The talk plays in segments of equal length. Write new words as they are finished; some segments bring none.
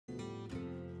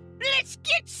Let's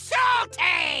get salty!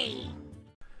 Hey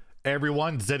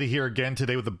everyone, Zeddy here again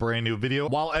today with a brand new video.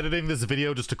 While editing this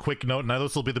video, just a quick note, and I know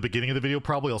this will be the beginning of the video,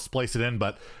 probably I'll splice it in,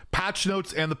 but patch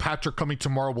notes and the patch are coming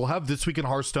tomorrow. We'll have This Week in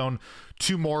Hearthstone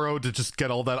tomorrow to just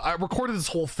get all that. I recorded this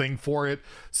whole thing for it,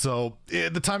 so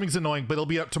the timing's annoying, but it'll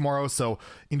be out tomorrow, so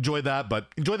enjoy that. But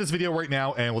enjoy this video right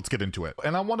now, and let's get into it.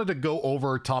 And I wanted to go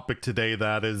over a topic today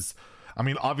that is, I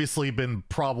mean, obviously been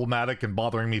problematic and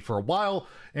bothering me for a while,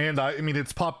 and I mean,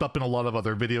 it's popped up in a lot of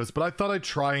other videos, but I thought I'd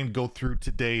try and go through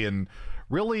today and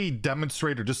really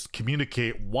demonstrate or just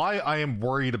communicate why I am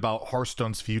worried about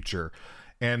Hearthstone's future.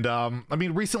 And I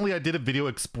mean, recently I did a video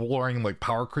exploring like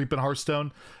power creep in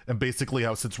Hearthstone, and basically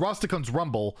how since Rosticon's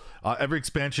Rumble, every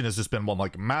expansion has just been one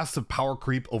like massive power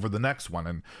creep over the next one,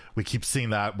 and we keep seeing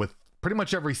that with pretty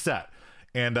much every set.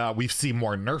 And we've seen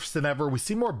more nerfs than ever. We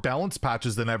see more balance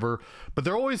patches than ever. But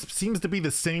there always seems to be the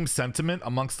same sentiment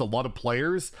amongst a lot of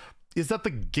players, is that the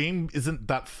game isn't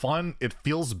that fun. It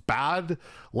feels bad.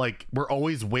 Like, we're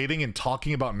always waiting and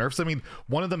talking about nerfs. I mean,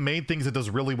 one of the main things that does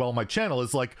really well on my channel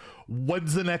is like,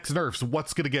 when's the next nerfs?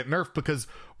 What's going to get nerfed? Because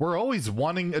we're always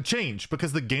wanting a change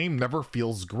because the game never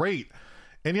feels great.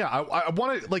 And yeah, I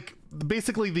want to, like,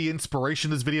 basically the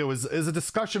inspiration of this video is a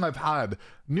discussion I've had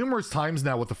numerous times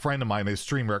now with a friend of mine, a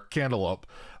streamer, Cantaloupe,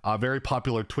 a very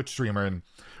popular Twitch streamer, and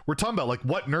we're talking about, like,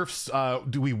 what nerfs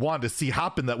do we want to see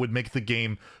happen that would make the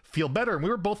game feel better? And we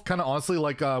were both kind of honestly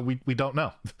like, we don't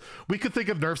know. We could think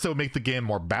of nerfs that would make the game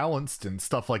more balanced and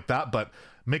stuff like that, but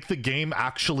make the game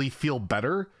actually feel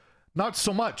better? Not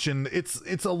so much. And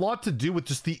it's a lot to do with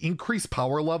just the increased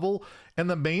power level. And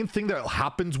the main thing that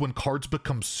happens when cards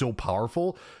become so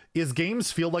powerful is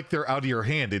games feel like they're out of your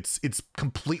hand. It's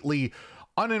completely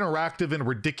uninteractive and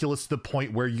ridiculous to the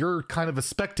point where you're kind of a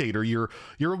spectator. You're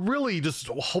really just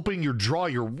hoping you draw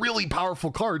your really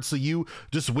powerful cards so you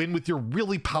just win with your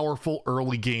really powerful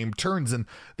early game turns, and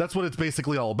that's what it's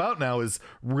basically all about now, is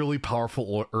really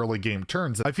powerful early game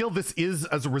turns. I feel this is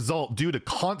as a result due to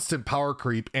constant power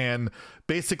creep and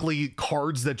basically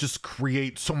cards that just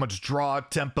create so much draw,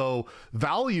 tempo,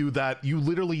 value that you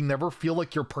literally never feel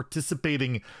like you're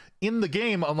participating in the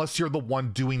game unless you're the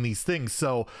one doing these things.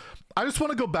 So I just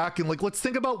want to go back and, like, let's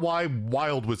think about why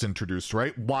Wild was introduced,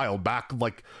 right? Wild, back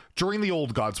like during the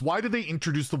old gods. Why did they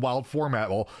introduce the Wild format?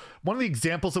 Well, one of the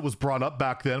examples that was brought up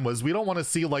back then was we don't want to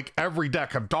see like every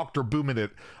deck have Dr. Boom in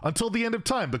it until the end of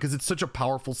time because it's such a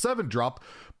powerful 7-drop.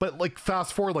 But like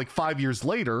fast forward like 5 years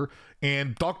later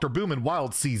and Dr. Boom in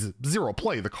Wild sees zero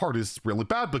play. The card is really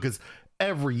bad because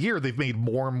every year they've made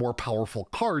more and more powerful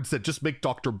cards that just make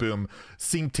Dr. Boom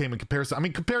seem tame in comparison. I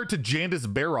mean, compared to Jandis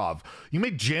Barov, you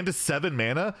made Jandis 7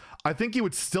 mana, I think you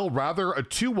would still rather a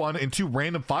 2/1 and 2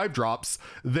 random 5-drops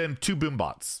than 2 Boom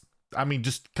bots. I mean,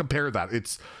 just compare that.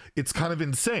 It's kind of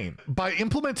insane. By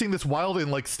implementing this Wild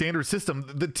in like standard system,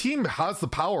 the team has the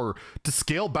power to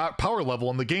scale back power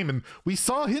level in the game, and we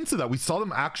saw hints of that. We saw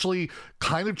them actually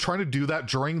kind of trying to do that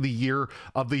during the year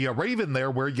of the Raven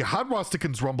there, where you had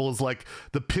Rosticon's Rumble as like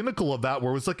the pinnacle of that,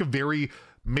 where it was like a very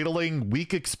middling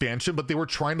weak expansion, but they were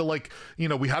trying to, like, you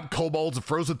know, we had kobolds, a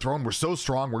frozen throne, we're so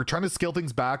strong, we're trying to scale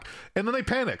things back, and then they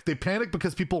panicked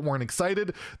because people weren't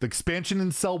excited, the expansion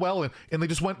didn't sell well, and they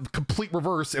just went complete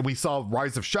reverse, and we saw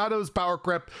Rise of Shadows power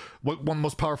creep, one of the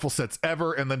most powerful sets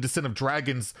ever, and then Descent of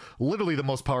Dragons, literally the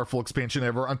most powerful expansion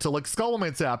ever, until like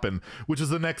Skullomance happened, which is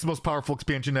the next most powerful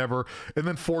expansion ever, and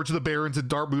then Forge of the Barons and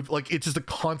Dartmouth. Like, it's just a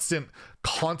constant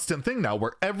thing now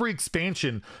where every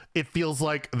expansion, it feels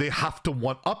like they have to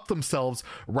one up themselves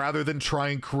rather than try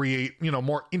and create, you know,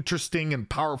 more interesting and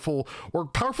powerful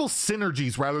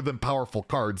synergies rather than powerful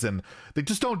cards, and they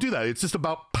just don't do that. It's just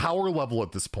about power level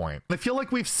at this point. And I feel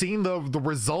like we've seen the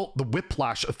result, the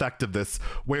whiplash effect of this,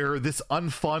 where this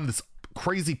unfun, this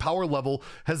crazy power level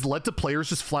has led to players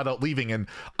just flat out leaving. And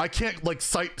I can't like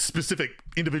cite specific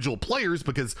individual players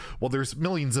because, well, there's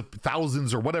millions of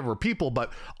thousands or whatever people,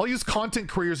 but I'll use content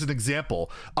creators as an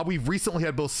example. We've recently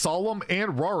had both Solemn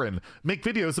and Rarin make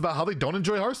videos about how they don't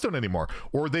enjoy Hearthstone anymore,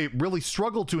 or they really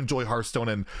struggle to enjoy Hearthstone,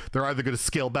 and they're either going to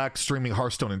scale back streaming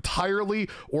Hearthstone entirely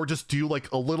or just do like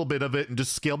a little bit of it and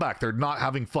just scale back. They're not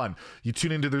having fun. You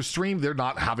tune into their stream, they're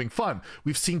not having fun.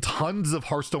 We've seen tons of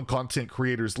Hearthstone content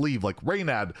creators leave, like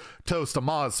Reynad, Toast,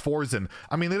 Amaz, Forzen.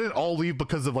 I mean, they didn't all leave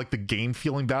because of like the game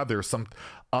feeling bad. There's some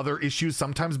other issues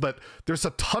sometimes, but there's a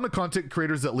ton of content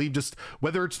creators that leave just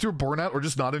whether it's through burnout or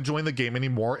just not enjoying the game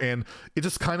anymore, and it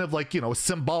just kind of like, you know,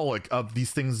 symbolic of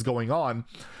these things going on.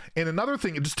 And another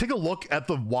thing, just take a look at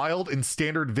the Wild and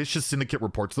Standard Vicious Syndicate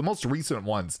reports, the most recent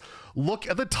ones. Look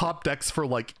at the top decks for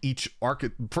like each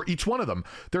for each one of them.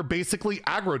 They're basically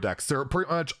aggro decks. They're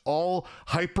pretty much all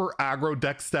hyper aggro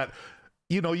decks that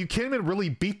you know, you can't even really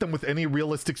beat them with any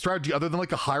realistic strategy other than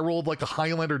like a high roll of like a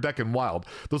Highlander deck in Wild.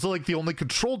 Those are like the only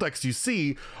control decks you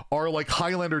see are like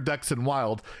Highlander decks in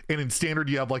Wild, and in Standard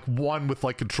you have like one with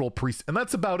like control priest, and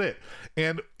that's about it.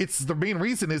 And it's the main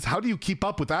reason is, how do you keep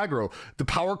up with aggro? The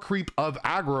power creep of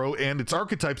aggro and its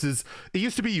archetypes is, it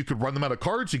used to be you could run them out of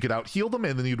cards, you could out heal them,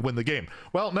 and then you'd win the game.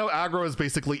 Well, now aggro is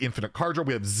basically infinite card draw.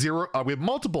 We have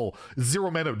multiple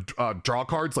 0 mana draw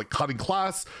cards like Cutting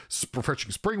Class,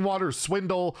 Refreshing Spring Water,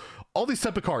 Swindle, all these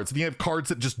type of cards. And you have cards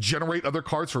that just generate other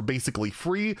cards for basically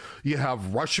free. You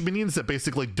have rush minions that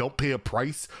basically don't pay a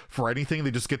price for anything.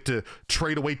 They just get to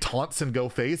trade away taunts and go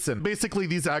face. And basically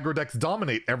these aggro decks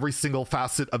dominate every single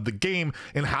facet of the game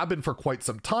and have been for quite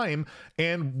some time.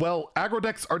 And well, aggro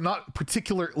decks are not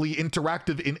particularly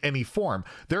interactive in any form.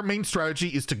 Their main strategy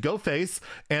is to go face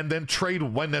and then trade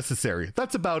when necessary.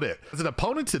 That's about it. As an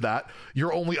opponent to that,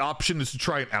 your only option is to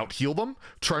try and out heal them,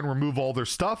 try and remove all their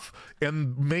stuff,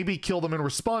 and maybe kill them in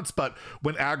response. But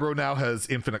when aggro now has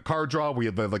infinite card draw, we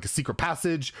have like a secret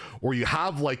passage, or you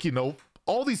have like, you know,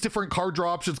 all these different card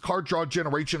draw options, card draw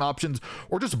generation options,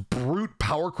 or just brute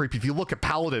power creep. If you look at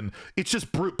Paladin, it's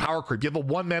just brute power creep. You have a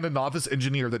 1 mana novice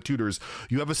engineer that tutors.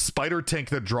 You have a spider tank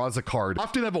that draws a card.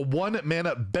 Often have a 1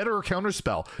 mana better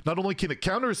counterspell. Not only can it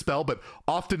counterspell, but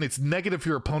often it's negative for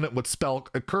your opponent what spell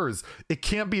occurs. It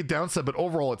can be a downside, but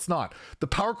overall it's not. The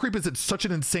power creep is at such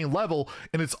an insane level,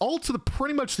 and it's all to the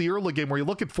pretty much the early game where you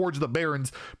look at Forge of the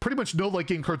Barons, pretty much no late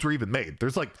game cards were even made.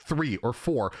 There's like 3 or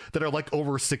 4 that are like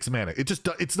over 6 mana.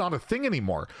 It's not a thing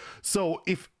anymore. So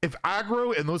if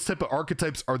aggro and those type of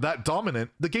archetypes are that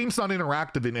dominant, the game's not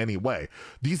interactive in any way.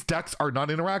 These decks are not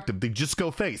interactive. They just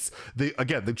go face. They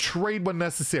trade when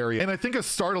necessary. And I think a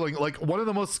startling, like one of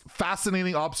the most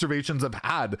fascinating observations I've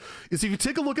had is if you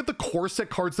take a look at the core set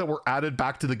cards that were added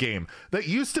back to the game that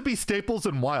used to be staples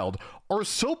in Wild are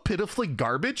so pitifully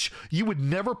garbage, you would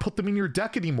never put them in your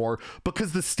deck anymore,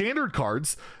 because the standard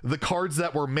cards, the cards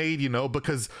that were made, you know,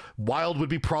 because Wild would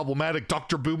be problematic,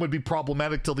 Dr. Boom would be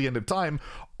problematic till the end of time,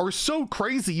 are so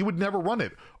crazy you would never run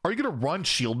it. Are you going to run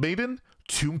Shield Maiden,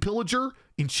 Tomb Pillager,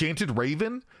 Enchanted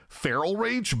Raven, Feral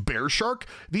Rage, Bear Shark?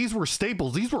 These were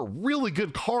staples. These were really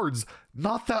good cards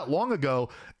not that long ago,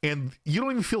 and you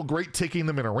don't even feel great taking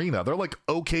them in Arena. They're like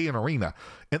okay in Arena,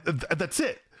 and that's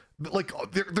it. Like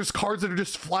there's cards that are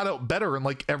just flat out better in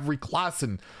like every class,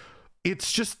 and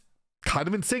it's just kind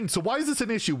of insane. So why is this an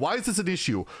issue? Why is this an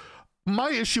issue? My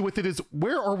issue with it is,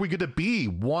 where are we going to be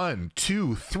 1,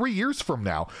 2, 3 years from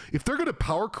now? If they're going to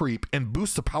power creep and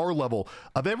boost the power level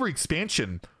of every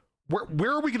expansion,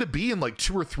 where are we going to be in like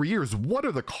 2 or 3 years? What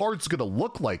are the cards going to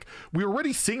look like? We're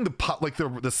already seeing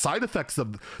the side effects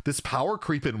of this power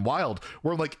creep in Wild,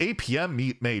 where like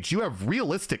APM Mage, you have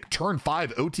realistic turn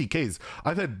 5 OTKs.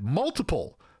 I've had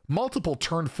multiple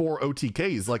turn 4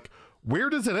 OTKs. Like,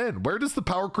 where does it end? Where does the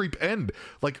power creep end?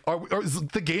 Like, is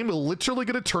the game literally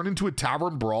going to turn into a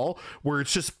tavern brawl where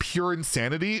it's just pure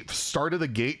insanity? Start of the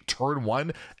gate, turn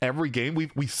 1, every game.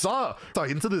 We saw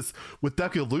into this with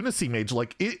Deku Lunacy Mage.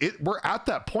 Like, we're at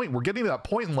that point. We're getting to that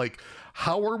point, and like,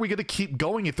 how are we going to keep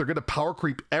going if they're going to power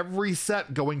creep every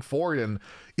set going forward? And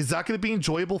is that going to be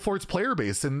enjoyable for its player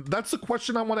base? And that's the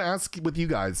question I want to ask with you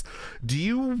guys. Do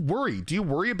you worry? Do you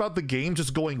worry about the game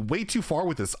just going way too far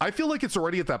with this? I feel like it's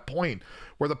already at that point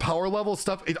where the power level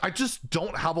stuff, I just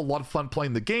don't have a lot of fun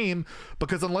playing the game,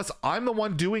 because unless I'm the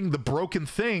one doing the broken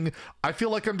thing, I feel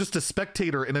like I'm just a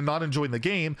spectator and not enjoying the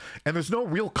game, and there's no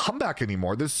real comeback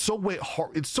anymore. There's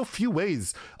it's so few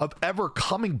ways of ever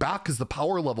coming back, because the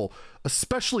power level,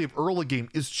 especially of early game,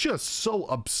 is just so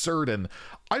absurd, and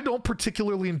I don't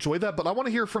particularly enjoy that. But I want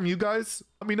to hear from you guys.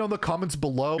 Let me know in the comments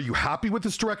below. Are you happy with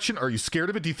this direction? Are you scared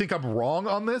of it? Do you think I'm wrong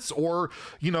on this? Or,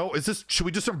 you know, should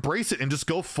we just embrace it and just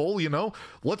go full, you know?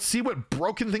 Let's see what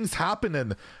broken things happen,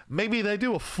 and maybe they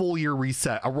do a full year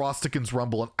reset, a Rostikins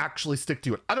Rumble, and actually stick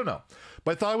to it. I don't know.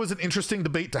 But I thought it was an interesting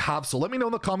debate to have. So let me know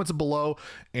in the comments below.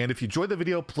 And if you enjoyed the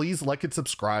video, please like and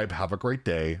subscribe. Have a great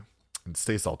day and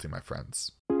stay salty, my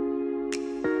friends.